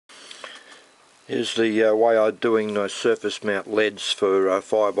Here's the way I'm doing the surface mount LEDs for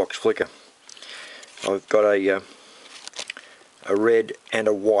Firebox flicker. I've got a red and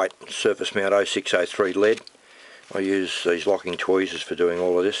a white surface mount 0603 LED. I use these locking tweezers for doing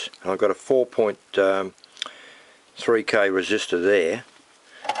all of this. And I've got a 4.3k resistor there.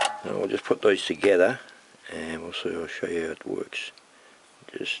 And we'll just put these together and we'll see. I'll show you how it works.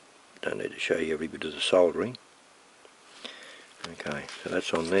 Just don't need to show you every bit of the soldering. Okay, so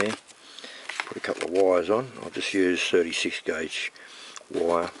that's on there. Put a couple of wires on. I'll just use 36 gauge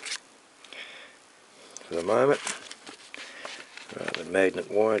wire for the moment. The magnet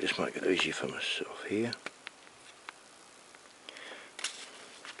wire, just make it easier for myself here.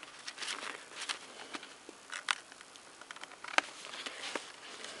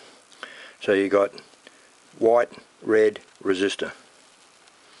 So you got white, red resistor.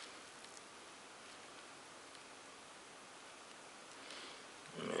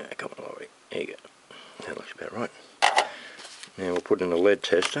 Yeah, come on, Laurie. There you go. That looks about right. Now we'll put in a lead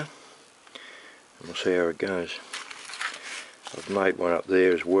tester and we'll see how it goes. I've made one up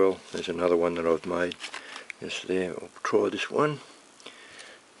there as well. There's another one that I've made just there. I'll try this one.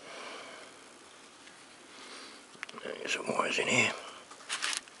 There's some wires in here.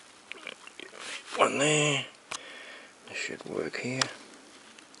 One there. This should work here.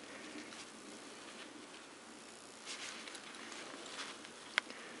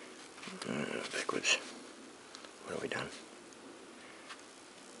 Backwards. What have we done?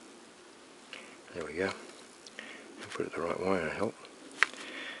 There we go. Put it the right way, that'll help.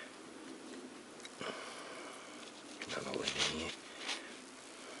 Another lead in here.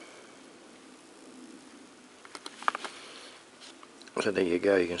 So there you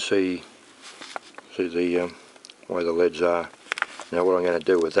go. You can see the way the LEDs are. Now what I'm going to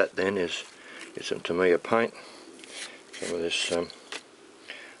do with that then is get some Tamiya paint. Some of this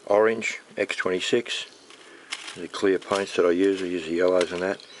orange X26. The clear paints that I use the yellows and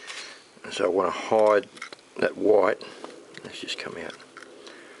that. And so I want to hide that white. Let's just come out.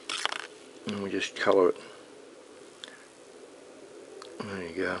 And we just colour it. There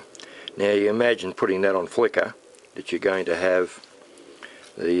you go. Now you imagine putting that on flicker, that you're going to have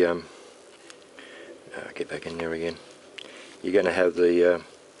the get back in there again. You're going to have the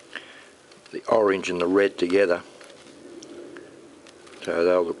orange and the red together, so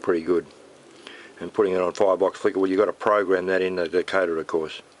they'll look pretty good. And putting it on Firebox flicker, well, you've got to program that in the decoder, of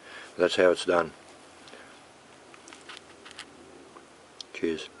course. That's how it's done.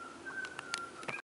 Cheers.